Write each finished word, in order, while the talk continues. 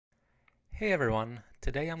Hey everyone,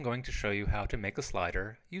 today I'm going to show you how to make a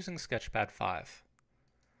slider using Sketchpad 5.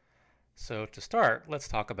 So to start, let's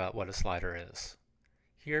talk about what a slider is.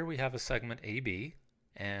 Here we have a segment AB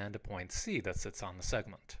and a point C that sits on the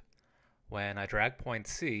segment. When I drag point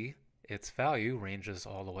C, its value ranges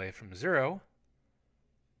all the way from 0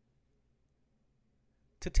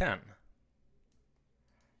 to 10.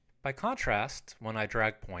 By contrast, when I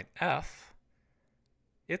drag point F,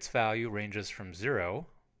 its value ranges from 0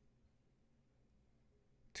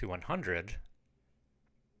 to 100,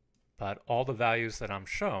 but all the values that I'm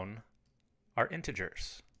shown are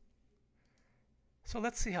integers. So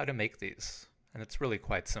let's see how to make these, and it's really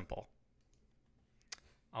quite simple.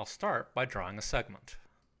 I'll start by drawing a segment.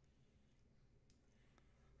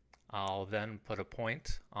 I'll then put a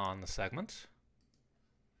point on the segment,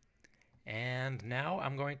 and now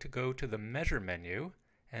I'm going to go to the Measure menu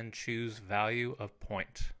and choose Value of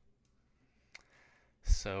Point.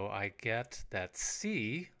 So I get that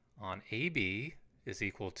C on AB is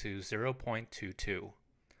equal to 0.22.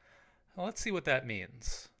 Well, let's see what that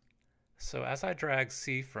means. So as I drag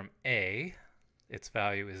C from A, its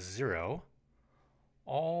value is 0,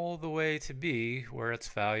 all the way to B, where its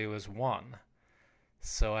value is 1.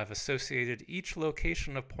 So I've associated each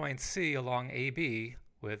location of point C along AB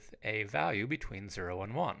with a value between 0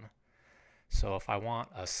 and 1. So if I want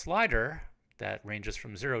a slider that ranges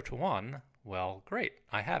from 0 to 1, well, great,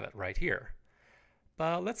 I have it right here.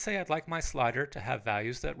 But let's say I'd like my slider to have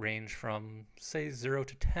values that range from, say, 0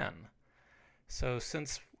 to 10. So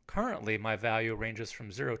since currently my value ranges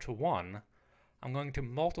from 0 to 1, I'm going to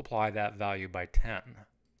multiply that value by 10.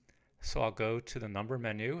 So I'll go to the Number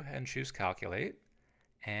menu and choose Calculate,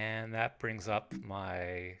 and that brings up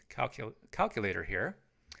my calculator here.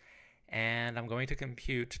 And I'm going to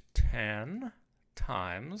compute 10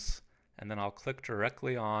 times, and then I'll click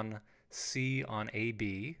directly on C on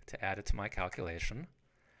AB to add it to my calculation,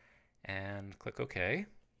 and click OK.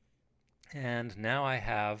 And now I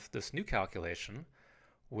have this new calculation,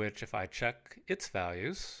 which if I check its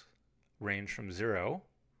values, range from 0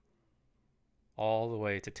 all the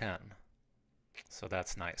way to 10. So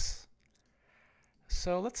that's nice.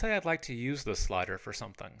 So let's say I'd like to use this slider for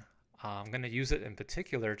something. I'm going to use it in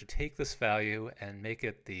particular to take this value and make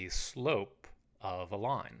it the slope of a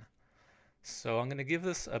line. So I'm going to give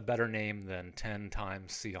this a better name than 10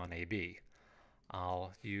 times C on AB.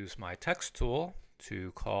 I'll use my text tool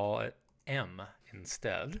to call it M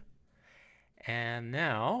instead. And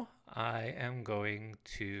now I am going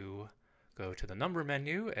to go to the Number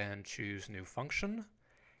menu and choose New Function.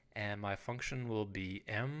 And my function will be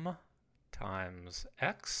M times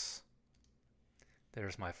X.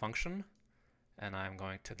 There's my function. And I'm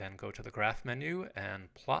going to then go to the Graph menu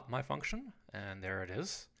and plot my function. And there it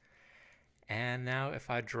is. And now if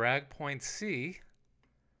I drag point C,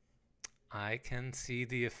 I can see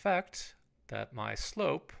the effect that my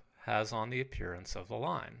slope has on the appearance of the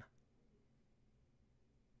line.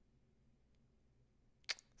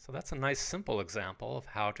 So that's a nice simple example of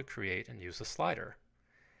how to create and use a slider.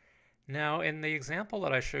 Now in the example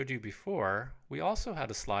that I showed you before, we also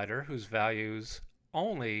had a slider whose values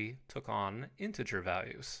only took on integer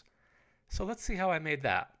values. So let's see how I made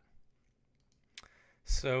that.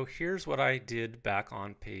 So here's what I did back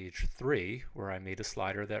on page 3, where I made a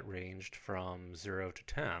slider that ranged from 0 to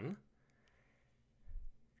 10.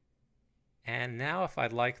 And now if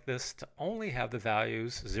I'd like this to only have the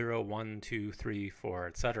values 0, 1, 2, 3, 4,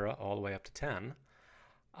 etc., all the way up to 10,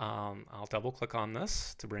 I'll double click on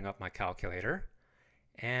this to bring up my calculator.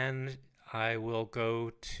 And I will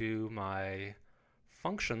go to my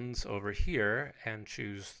functions over here and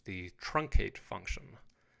choose the Truncate function.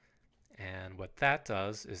 And what that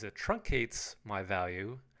does is it truncates my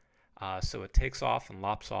value, so it takes off and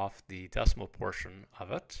lops off the decimal portion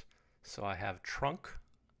of it. So I have trunc,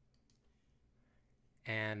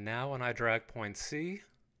 and now when I drag point C,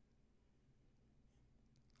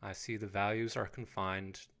 I see the values are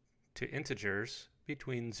confined to integers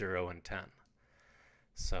between 0 and 10.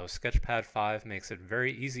 So Sketchpad 5 makes it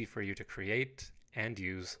very easy for you to create and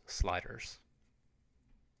use sliders.